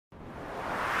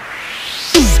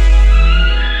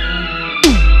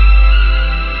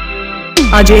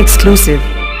AJ exclusive.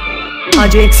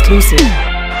 AJ exclusive.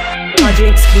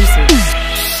 AJ exclusive.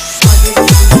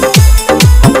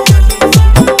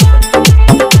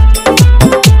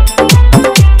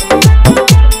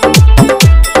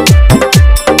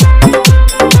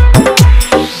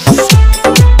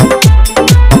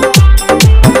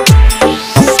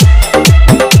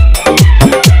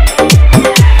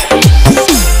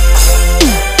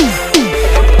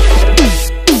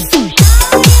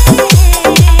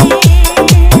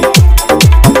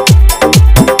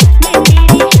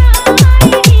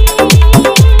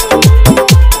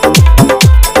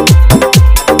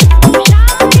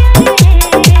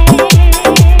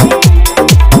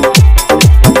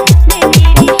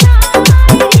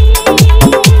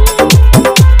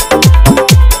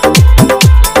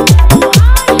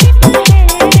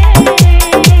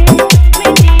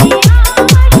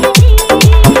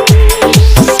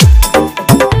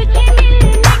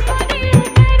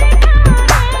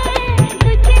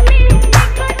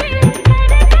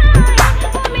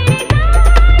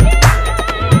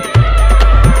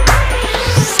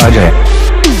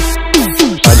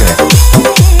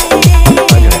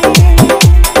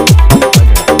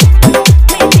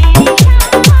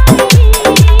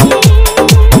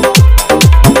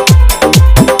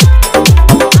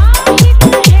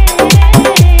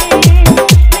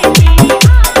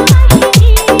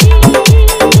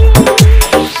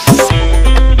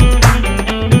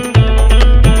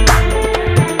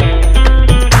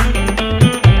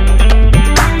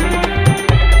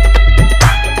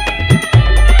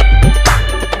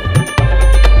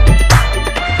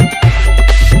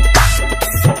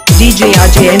 DJ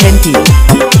AJNNT.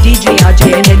 DJ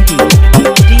AJNNT.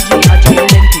 DJ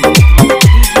AJNNT.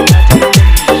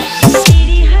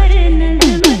 तेरी हर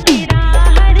नज़्म तेरा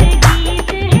हर गीत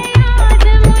है याद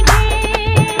मुझे।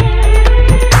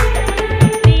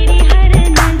 तेरी हर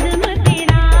नज़्म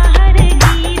तेरा हर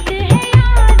गीत है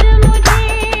याद मुझे।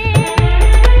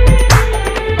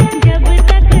 जब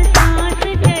तक सांस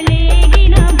चलेगी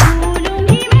ना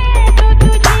भूलूंगी मैं तो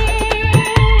तुझे।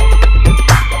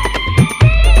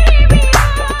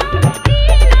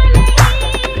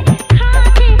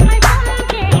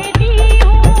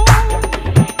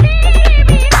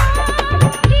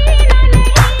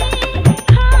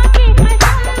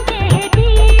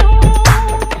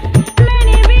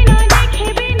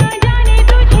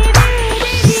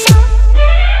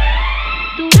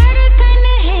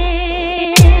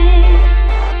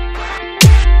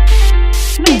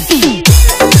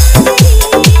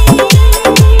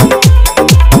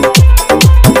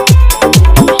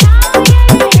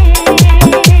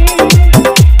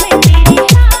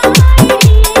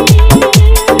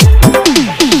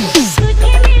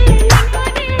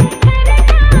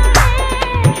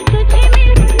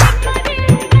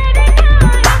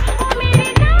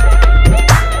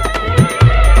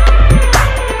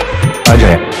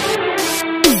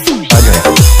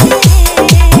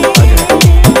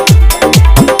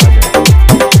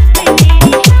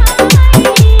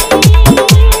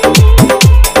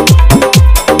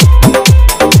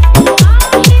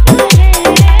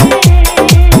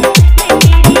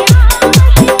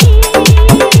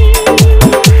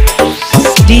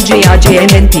 DJ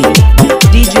AJNNT.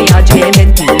 DJ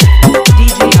AJNNT.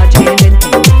 DJ AJNNT.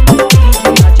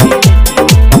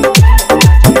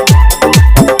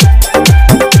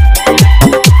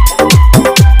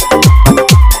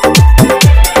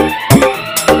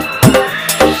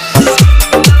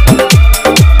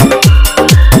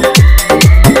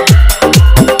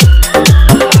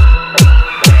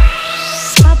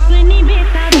 अपनी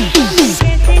बेताबी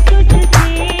कैसे तुझसे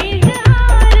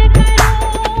इज़हार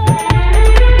करूं।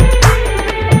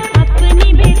 अपनी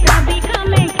बेताबी का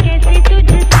मैं कैसे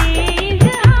तुझसे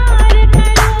इज़हार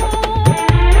करूं।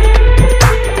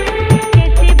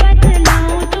 कैसे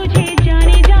बतलाऊं तुझे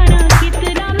जाने जाना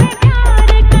कितना मैं प्यार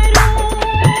करूं।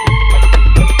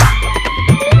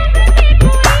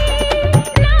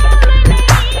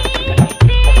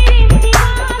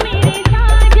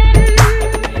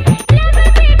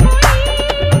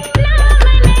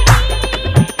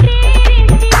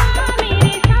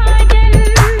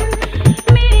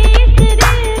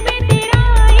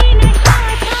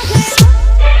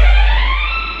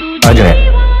 Ajay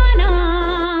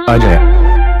Ajay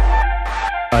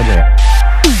Ajay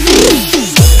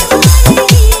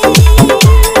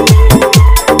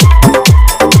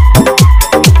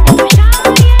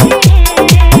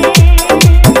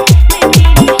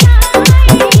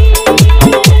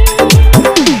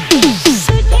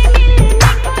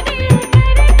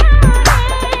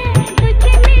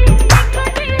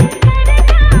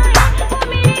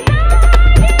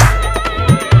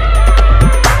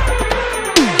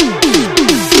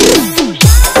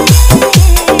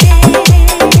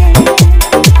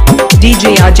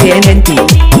DJ RJNNT,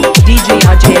 DJ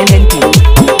RJNNT,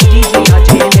 DJ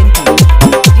RJNNT, DJ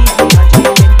RJNNT.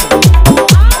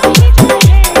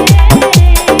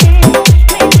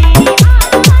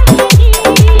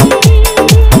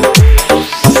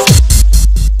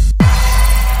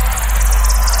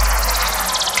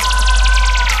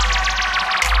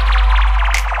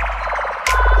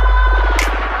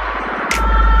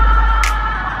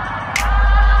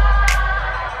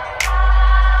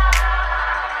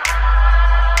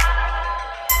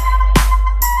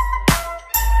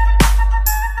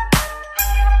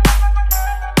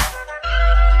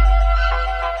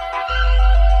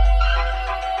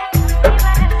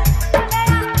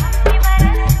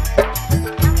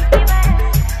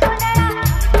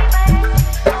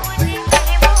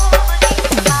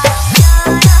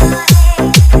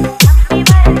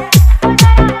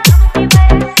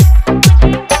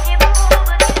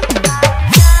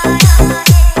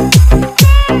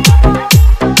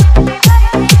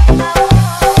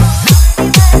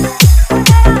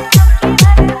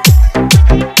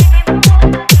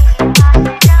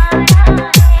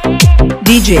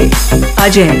 DJ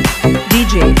Ajay,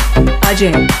 DJ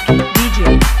Ajay, DJ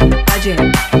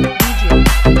Ajay,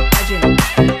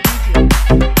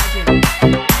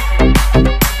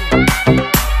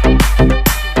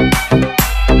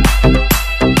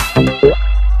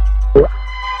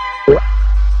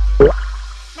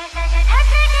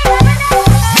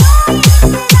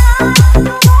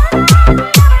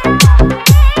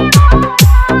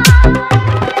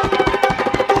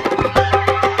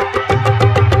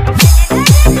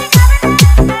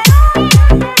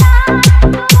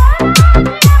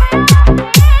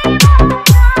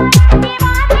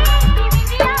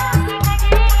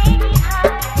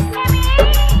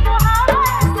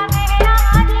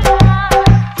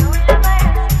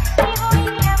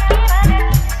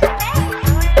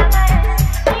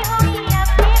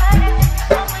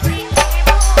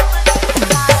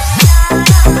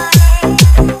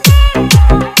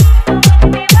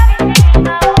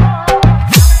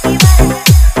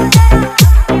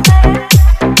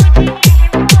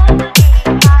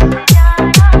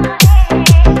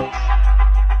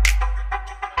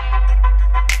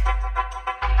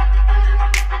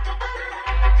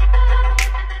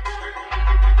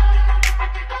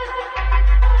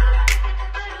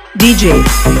 DJ Ajay, DJ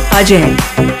Ajay,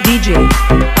 DJ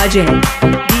Ajay,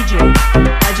 DJ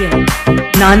Ajay,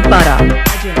 Nanpara,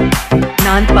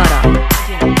 Nanpara,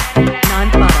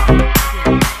 Nanpara.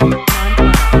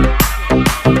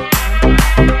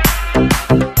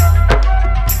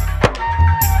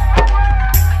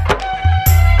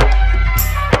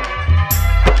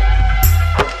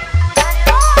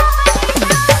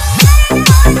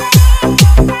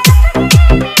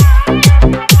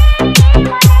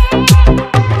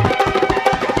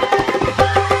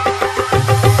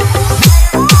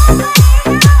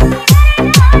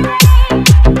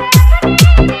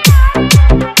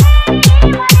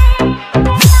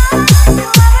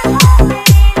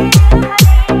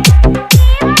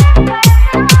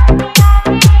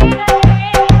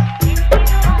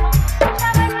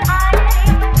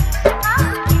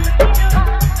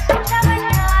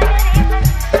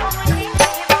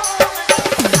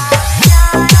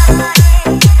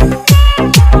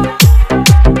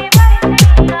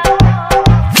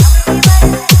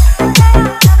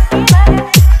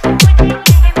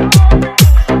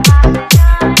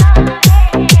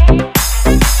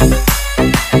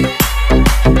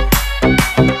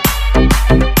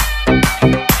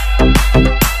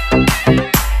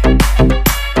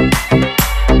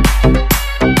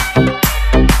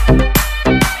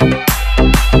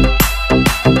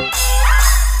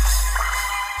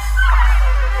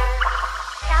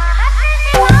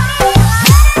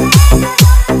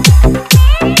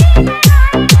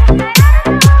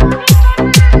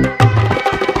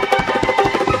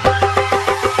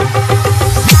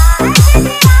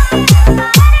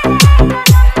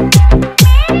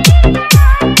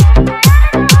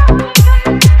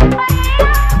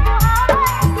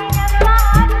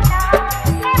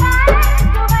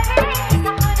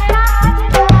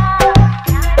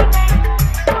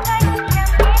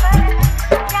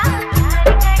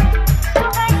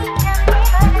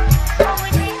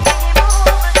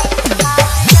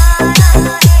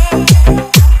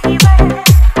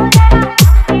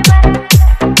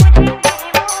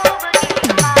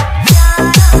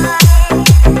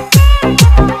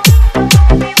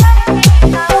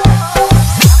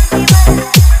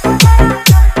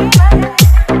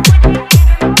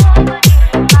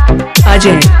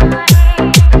 Ajay,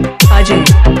 Ajay, Ajay,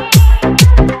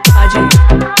 Ajay,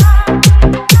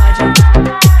 Ajay.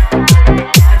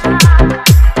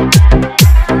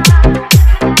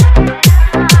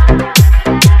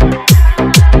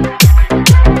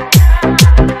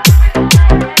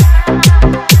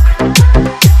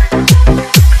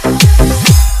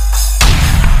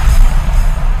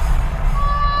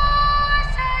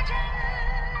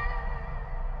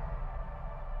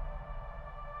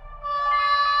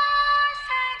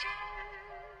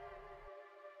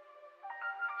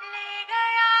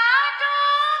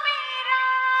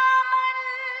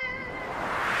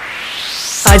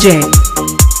 Ajay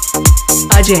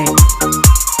Ajay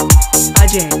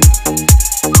Ajay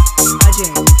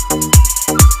Ajay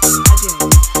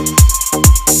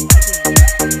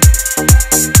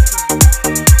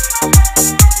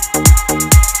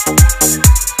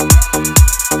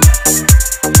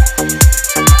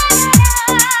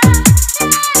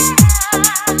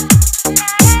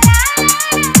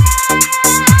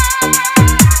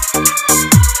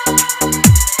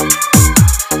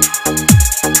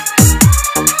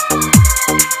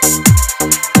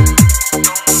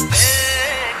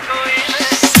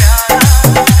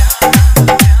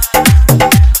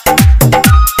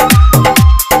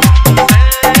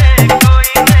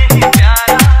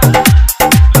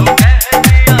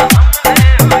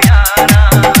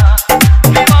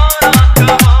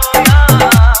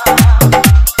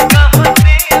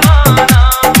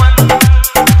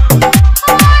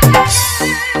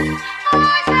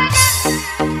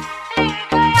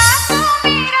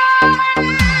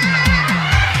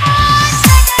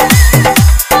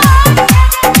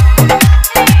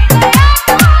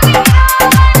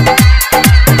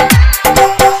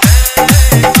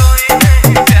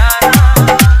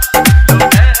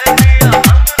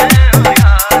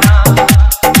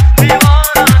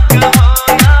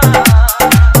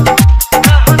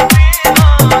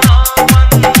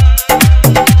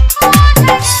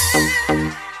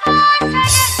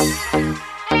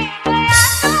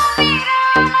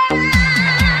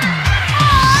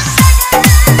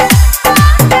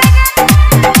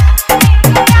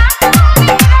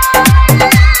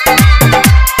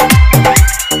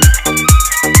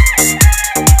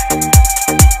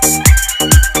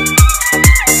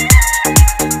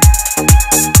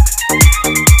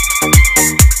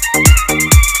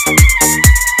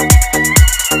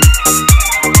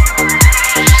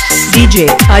DJ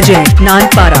Ajay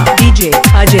Nanpara DJ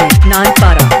Ajay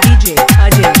Nanpara DJ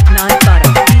Ajay Nanpara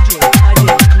DJ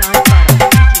Ajay Nanpara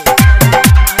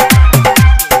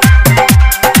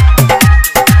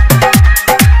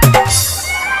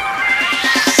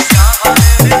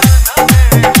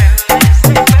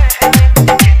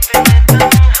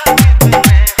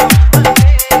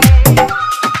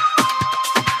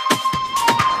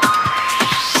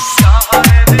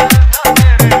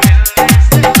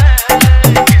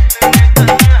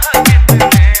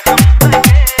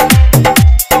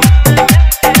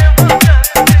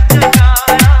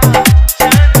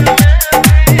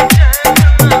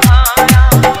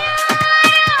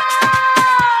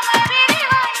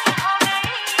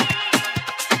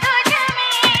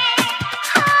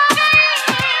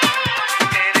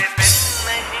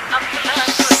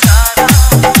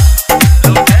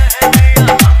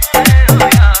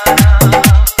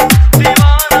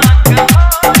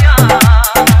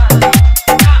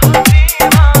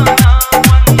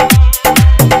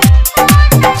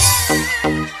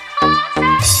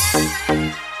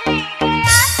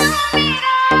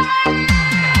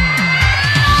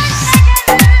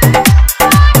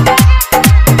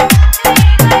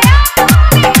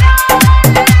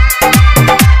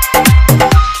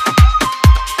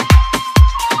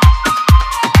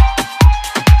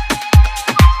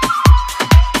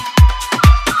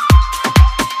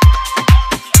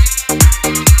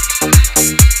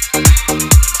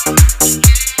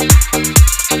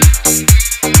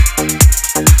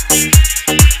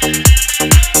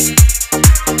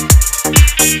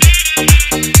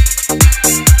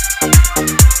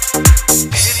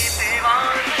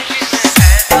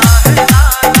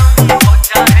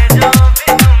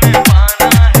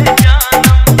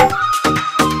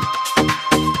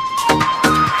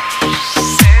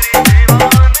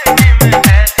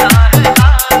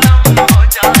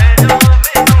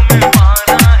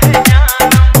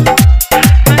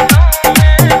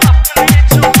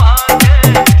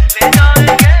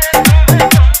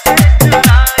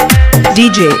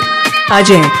DJ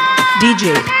Ajay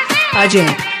DJ Ajay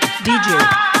DJ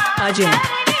Ajay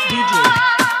DJ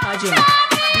Ajay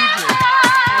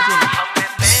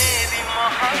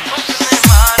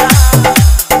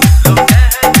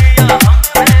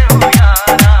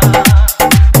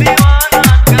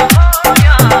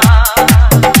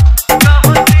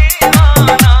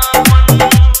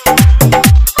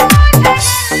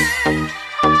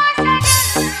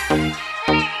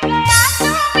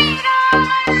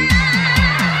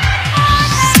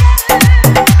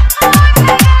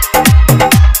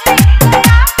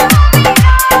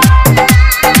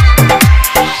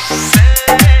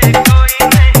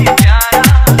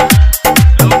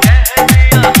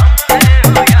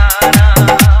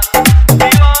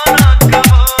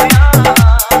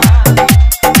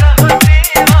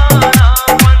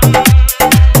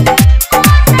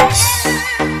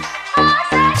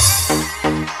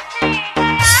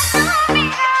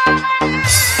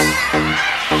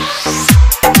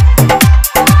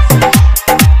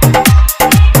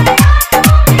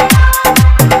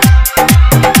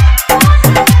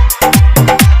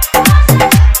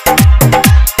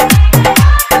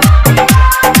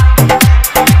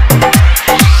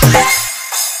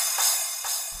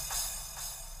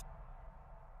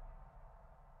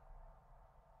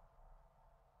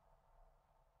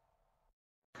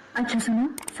अच्छा सुनो,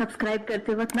 subscribe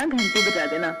करते वक्त ना घंटी बजा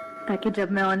देना, ताकि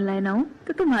जब मैं ऑनलाइन आऊँ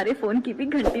तो तुम्हारे फोन की भी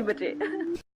घंटी बजे।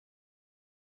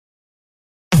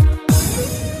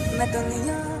 मैं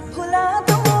दुनिया भुला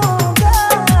दूंगा,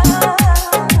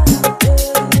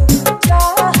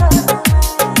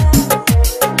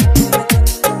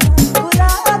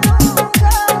 भुला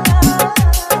दूंगा,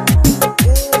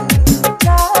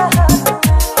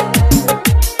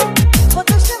 वो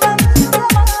दुश्मन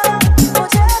ज़माना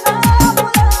मुझे ना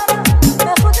भुलाना,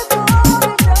 मैं खुद को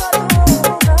मिटा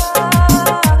दूंगा,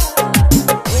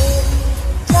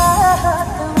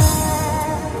 चाहत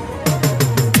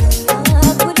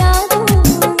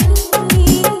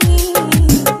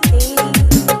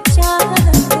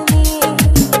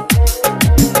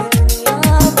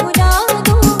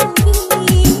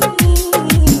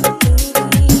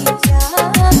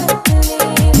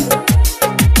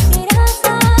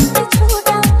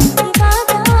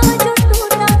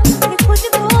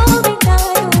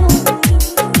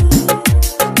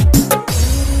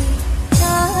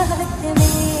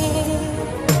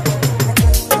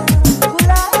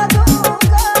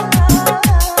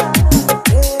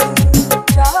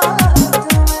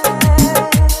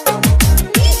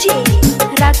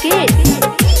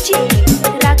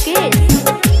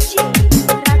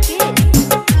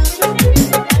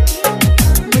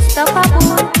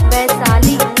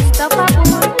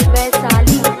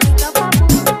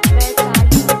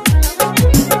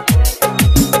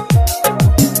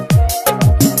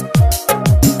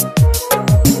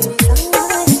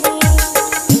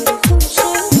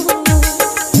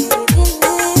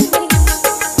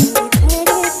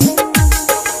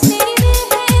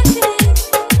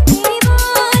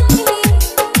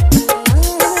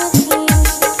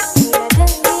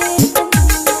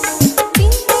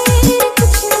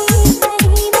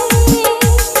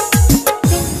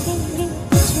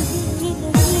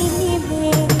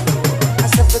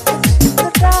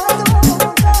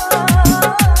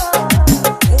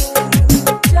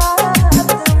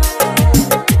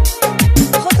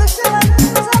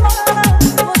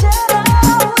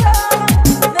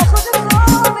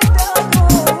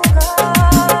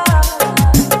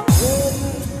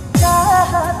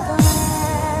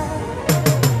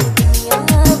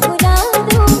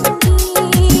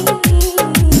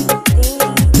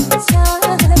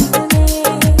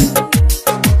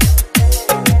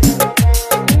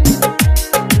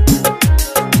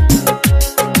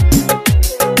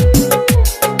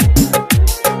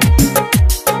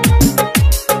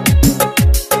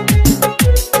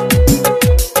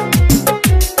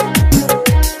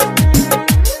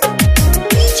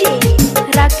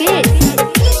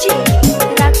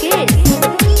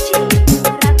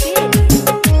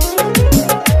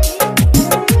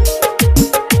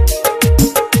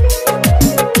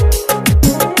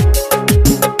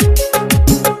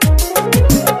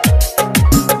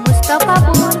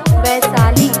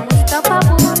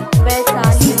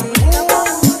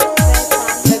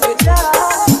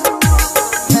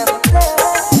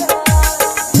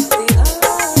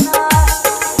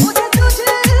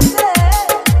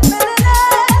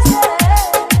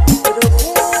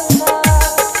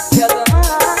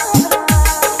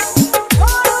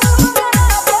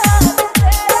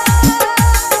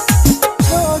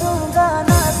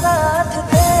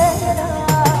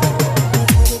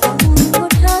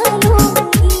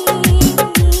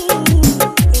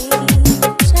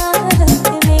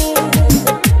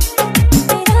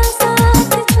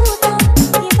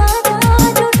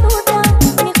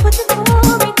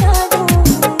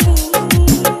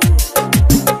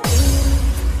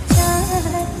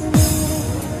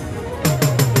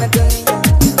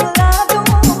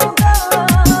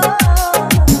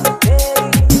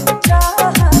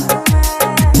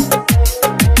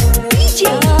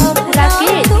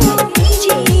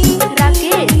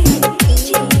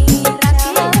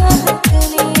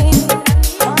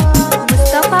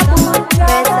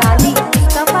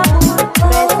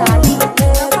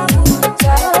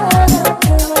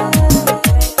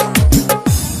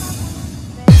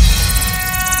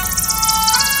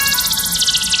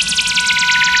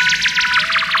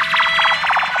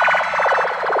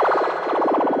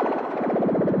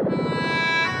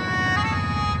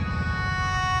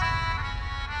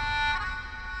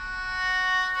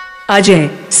अजय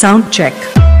साउंड चेक।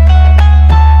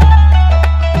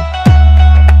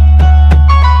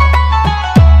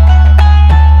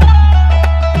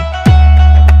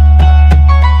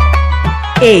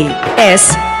 AS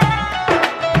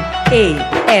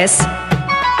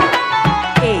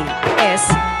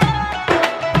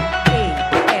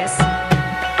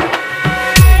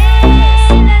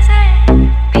नजर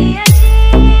भी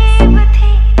अजीब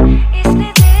थी, इसने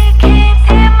देखे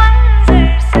थे मन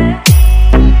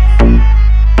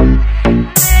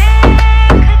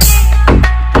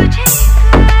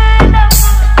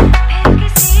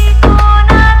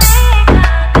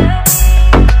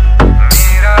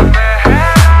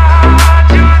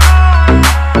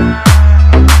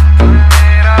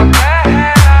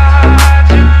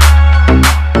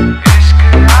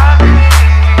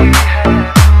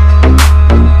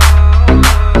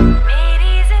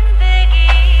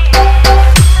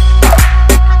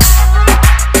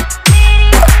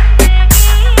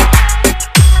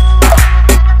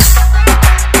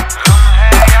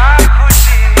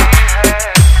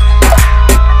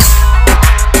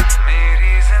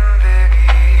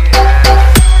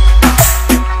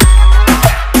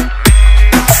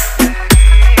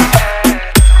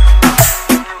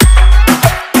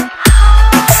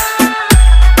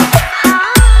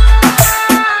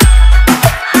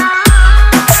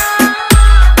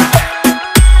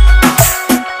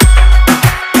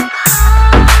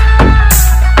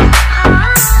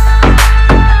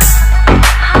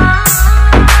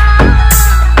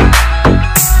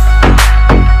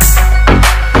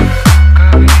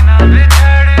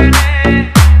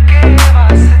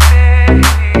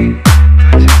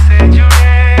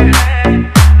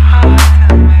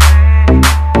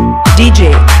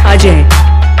Ajay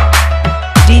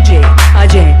DJ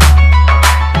Ajay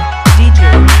DJ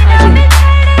Ajay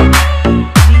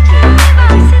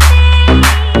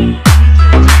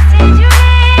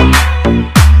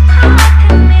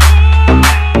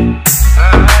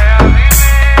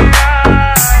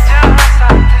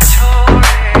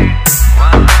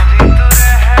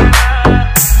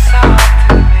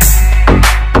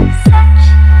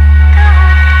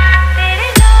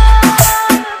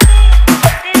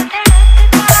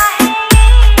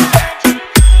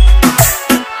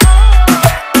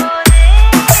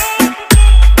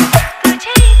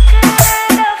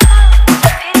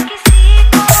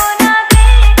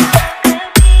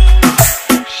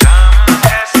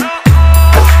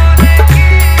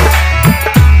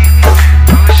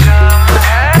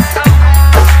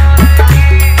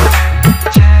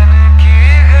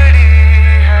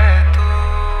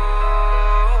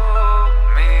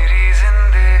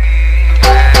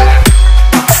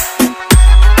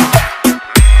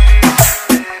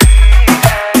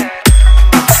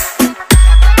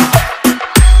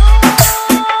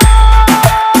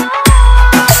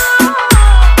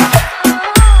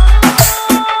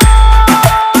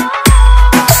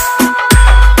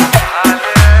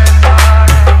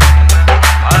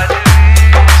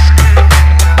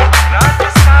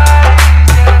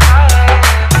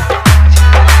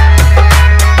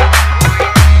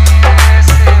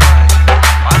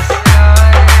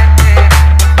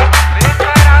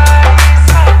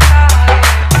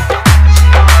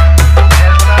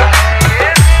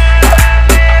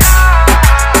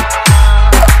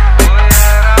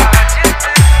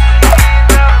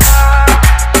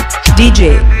DJ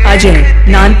Ajay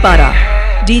Nanpara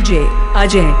DJ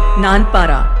Ajay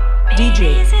Nanpara DJ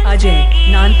Ajay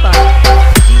Nanpara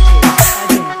DJ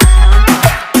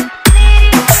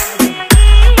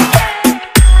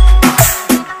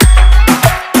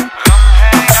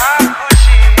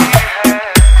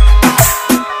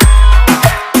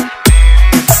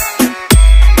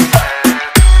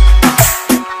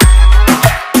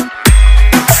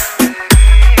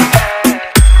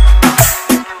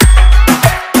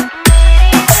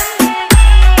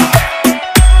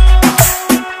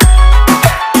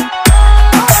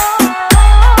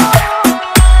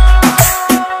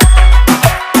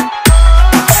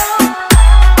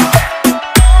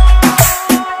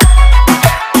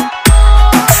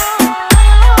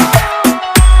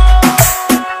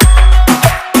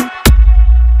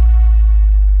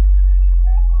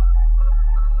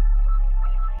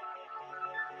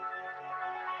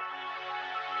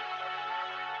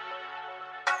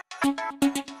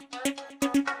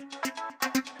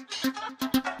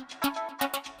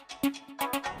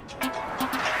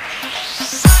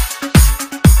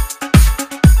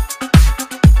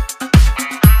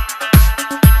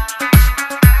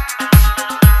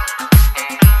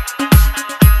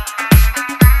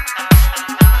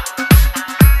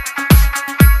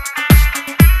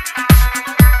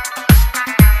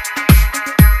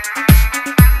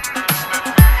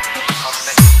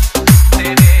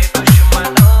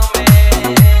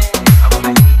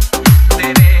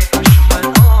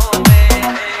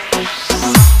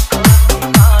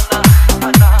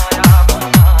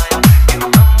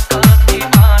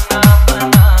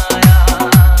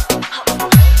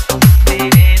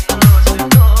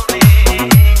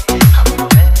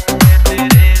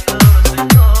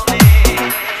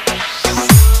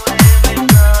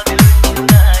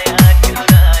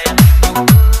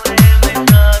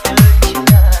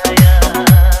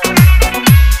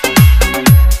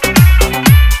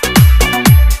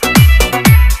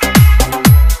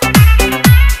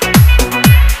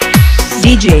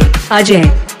Ajay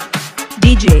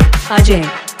DJ Ajay DJ Ajay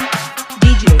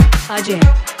DJ Ajay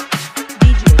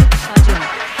DJ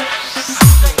Ajay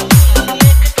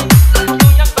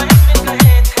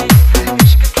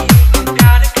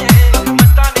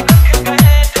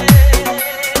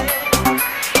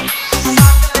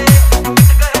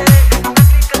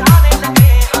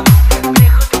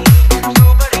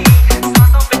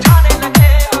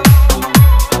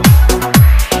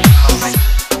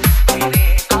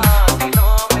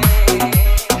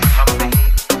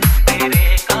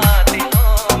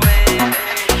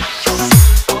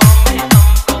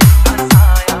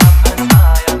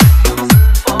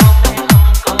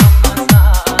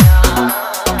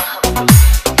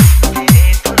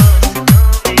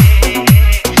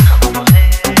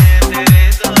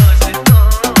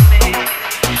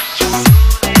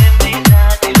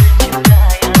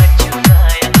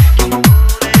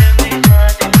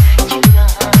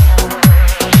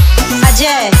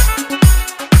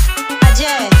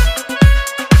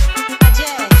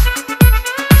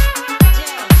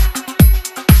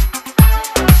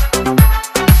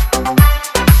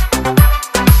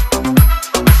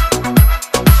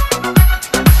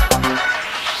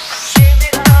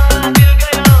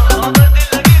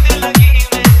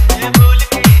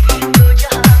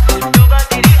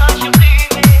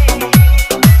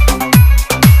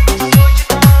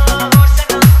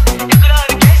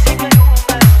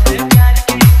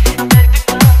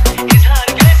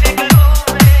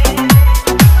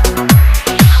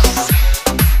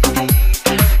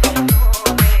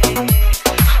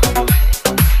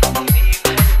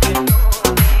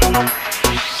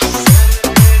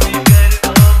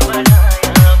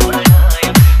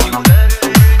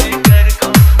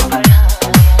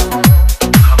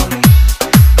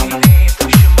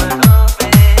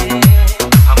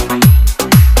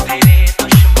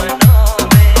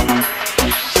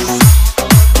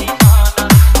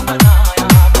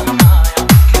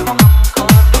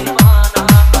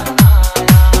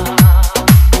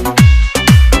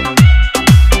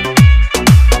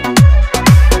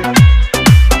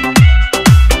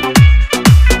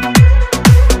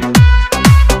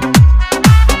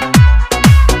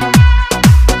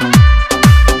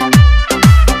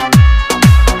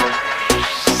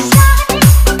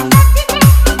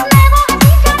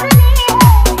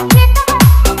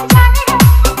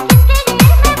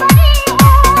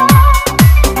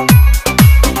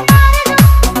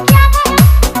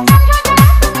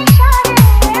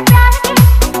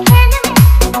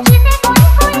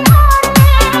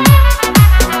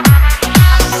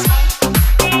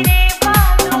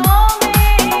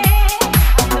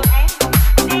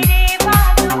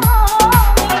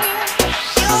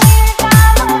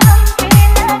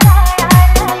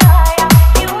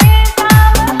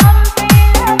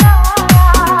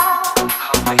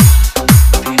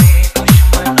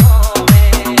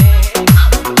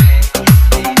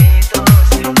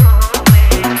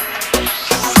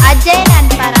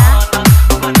Anpara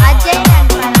Ajay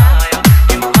Anpara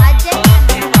Ajay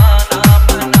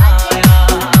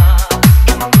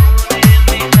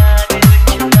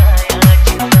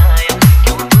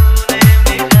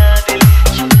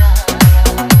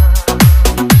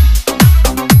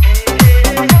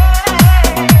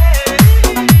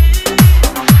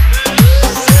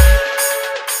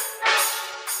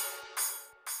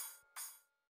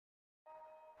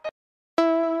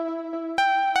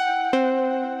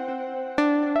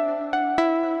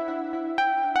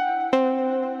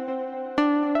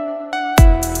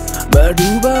मैं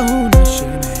डूबा हूँ नशे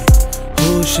में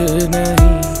होश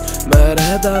नहीं, मैं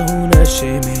रहता हूँ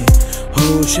नशे में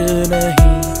होश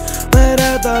नहीं, मैं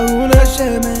रहता हूँ नशे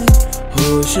में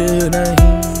होश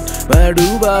नहीं, मैं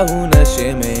डूबा हूँ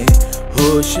नशे में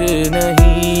होश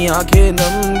नहीं। आंखें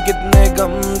नम कितने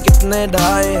गम कितने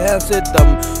ढाए हैं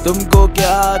सितम, तुमको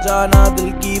क्या जाना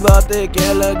दिल की बातें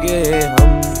कह लगे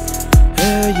हम।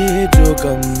 है ये जो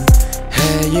गम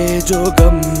है ये जो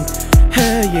गम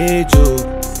है ये जो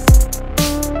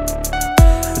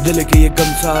दिल के ये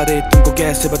गम सारे तुमको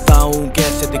कैसे बताऊं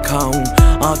कैसे दिखाऊं।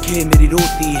 आंखें मेरी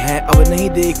रोती हैं अब नहीं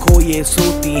देखो ये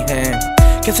सोती हैं,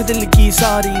 कैसे दिल की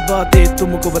सारी बातें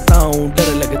तुमको बताऊं।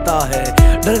 डर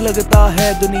लगता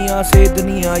है दुनिया से,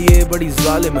 दुनिया ये बड़ी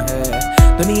जालिम है।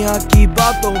 दुनिया की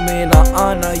बातों में ना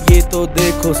आना ये तो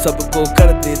देखो सबको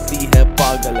कर देती है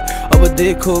पागल। अब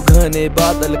देखो घने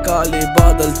बादल काले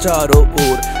बादल चारों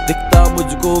ओर, दिखता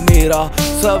मुझको मेरा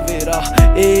सवेरा।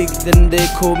 एक दिन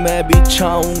देखो मैं भी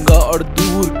छाऊंगा और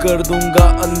दूर कर दूंगा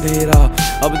अंधेरा।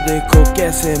 अब देखो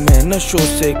कैसे मैं नशों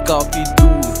से काफी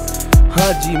दूर,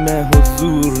 हाँ जी मैं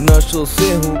हुजूर नशों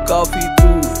से हूँ काफी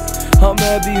दूर। हाँ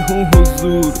मैं भी हूँ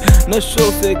हुजूर नशों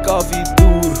से काफी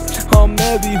दूर, हाँ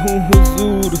मैं भी हूँ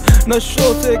हुजूर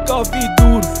नशों से काफी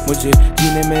दूर। मुझे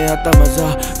जीने में आता मजा,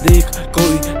 देख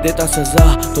कोई देता सजा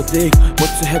तो देख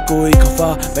मुझसे है कोई खफा।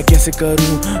 मैं कैसे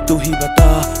करूँ तू ही बता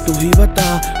तू ही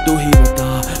बता तू ही बता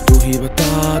तू ही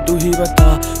बता तू ही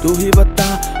बता तू ही बता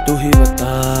तू ही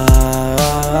बता।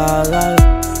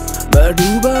 मैं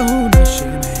डूबा हूँ नशे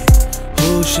में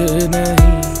होश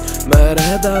नहीं, मैं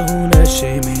रहता हूँ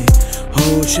नशे में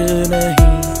होश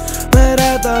नहीं, मैं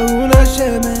रहता हूँ नशे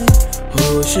में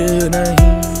होश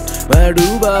नहीं, मैं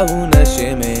डूबा हूँ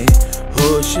नशे में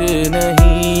होश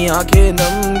नहीं। आंखें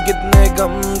नम कितने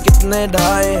गम कितने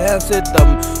ढाए हैं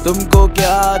सितम, तुमको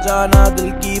क्या जाना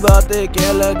दिल की बातें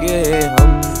कह लगे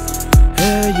हम।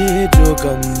 है ये जो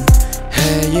गम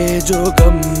है ये जो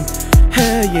गम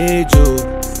है ये जो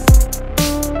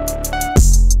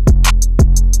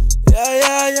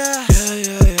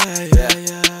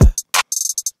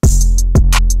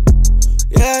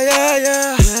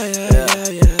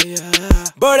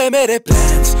बड़े मेरे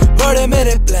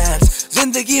प्लान्स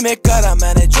जिंदगी में करा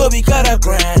मैंने जो भी करा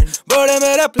ग्रैंड। बड़े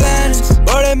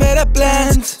मेरे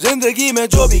प्लान्स जिंदगी में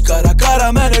जो भी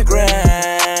करा मैंने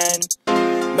ग्रैंड।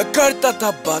 मैं करता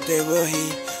था बातें वही,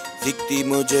 दिखती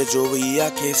मुझे जो भी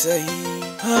आंखें सही।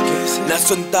 न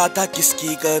सुनता था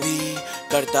किसकी कभी,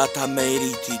 करता था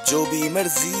मेरी थी जो भी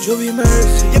मर्जी।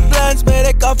 ये प्लान्स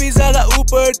मेरे काफी ज्यादा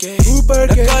ऊपर के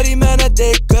करी मैंने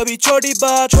देख कभी छोटी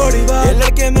बात। ये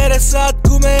लड़के मेरे साथ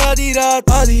घूमे आधी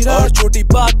रात और छोटी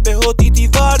बात पे होती थी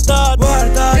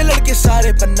वारदात। ये लड़के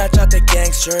सारे बनना चाहते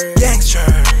गैंगस्टर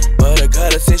पर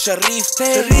घर से शरीफ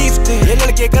थे। ये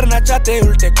लड़के करना चाहते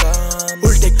उल्टे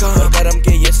काम और कर्म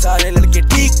के ये सारे लड़के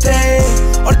ठीक थे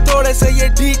और थोड़े से ये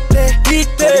ठीक थे। बीट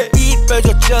पे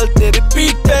जो चलते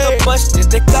रिपीट पे तो बजते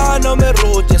थे कानों में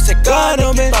रोज जैसे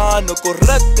गानों में। कानों को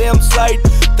रखते हम साइड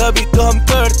तभी तो हम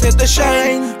करते थे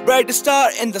shine, bright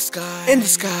star in the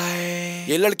sky.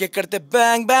 ये लड़के करते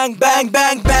bang bang bang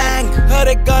bang bang. हर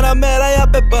एक गाना मेरा यहाँ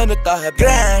पे बनता है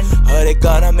ग्रैंड, हर एक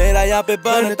गाना मेरा यहाँ पे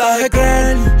बनता है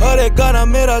ग्रैंड। हर एक गाना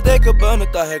मेरा देख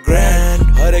बनता है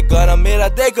ग्रैंड, हर एक गाना मेरा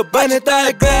देख बनता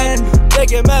है ग्रैंड।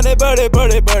 देखे मैंने बड़े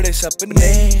बड़े बड़े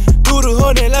सपने, दूर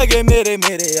होने लगे मेरे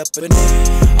अपने।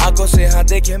 आंखों से हाँ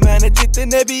देखे मैंने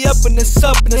जितने भी अपने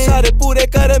सपने, सारे पूरे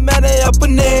करे मैंने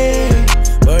अपने।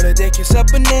 बड़े देखे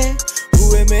सपने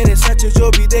हुए मेरे सच, जो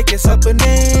भी देखे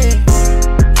सपने।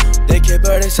 देखे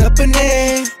बड़े सपने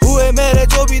हुए मेरे,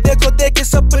 जो भी देखो देखे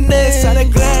सपने। सारे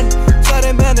ग्रैंड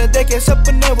सारे मैंने देखे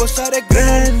सपने, वो सारे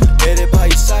ग्रैंड। मेरे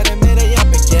भाई सारे मेरे यहाँ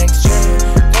पे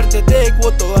गैंगस्टर करते देख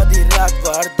वो तो आधी रात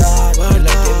वारदात।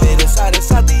 लगे मेरे सारे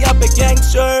साथी यहाँ पे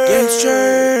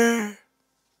gangster.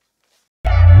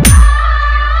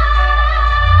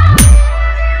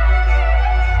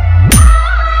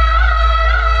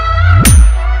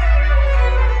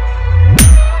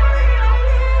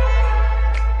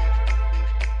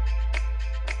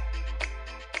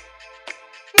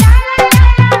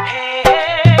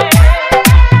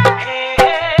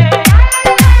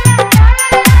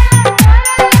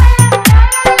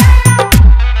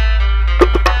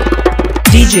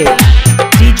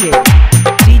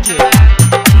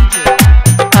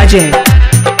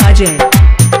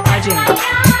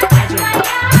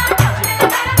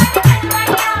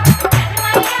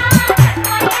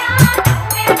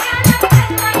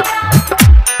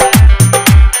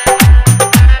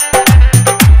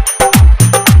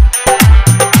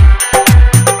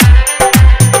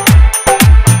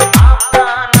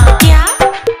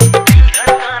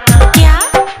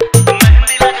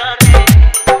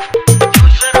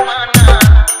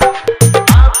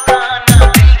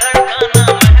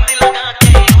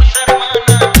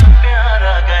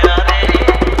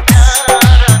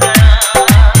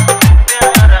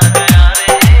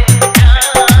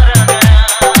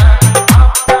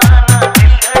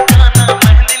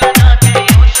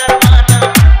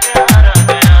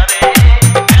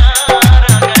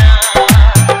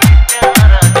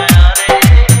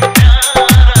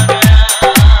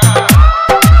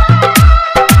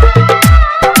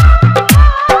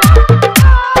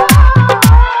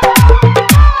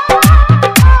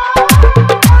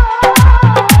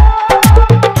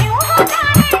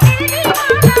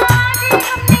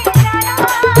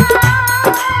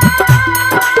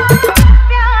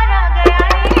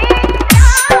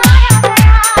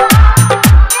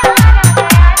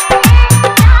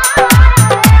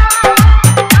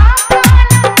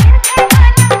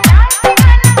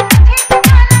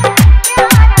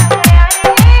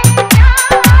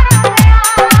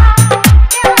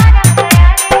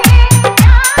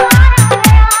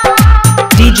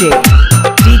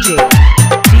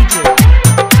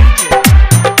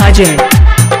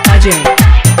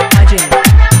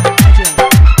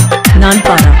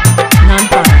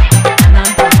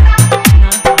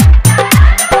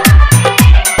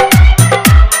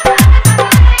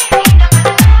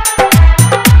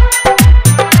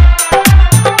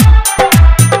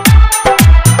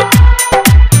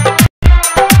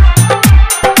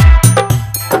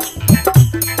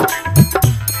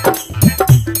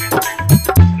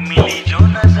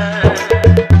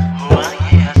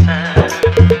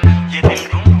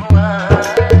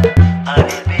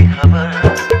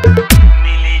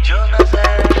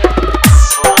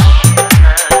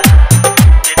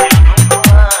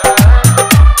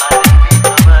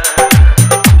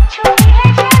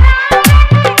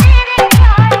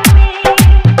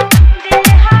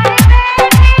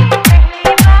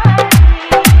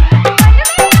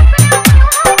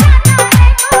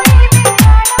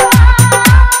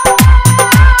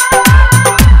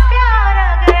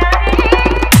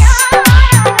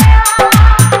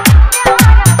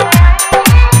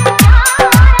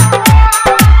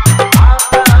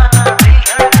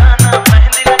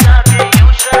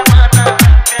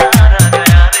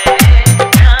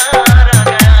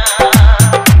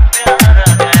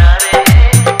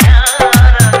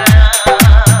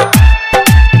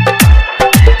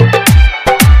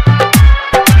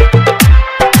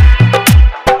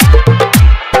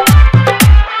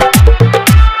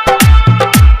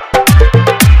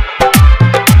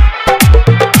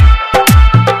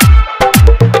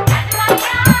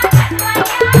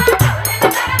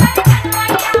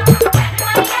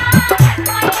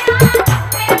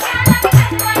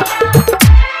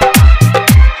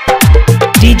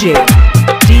 DJ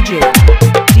DJ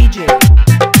DJ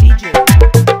DJ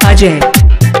Ajay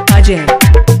Ajay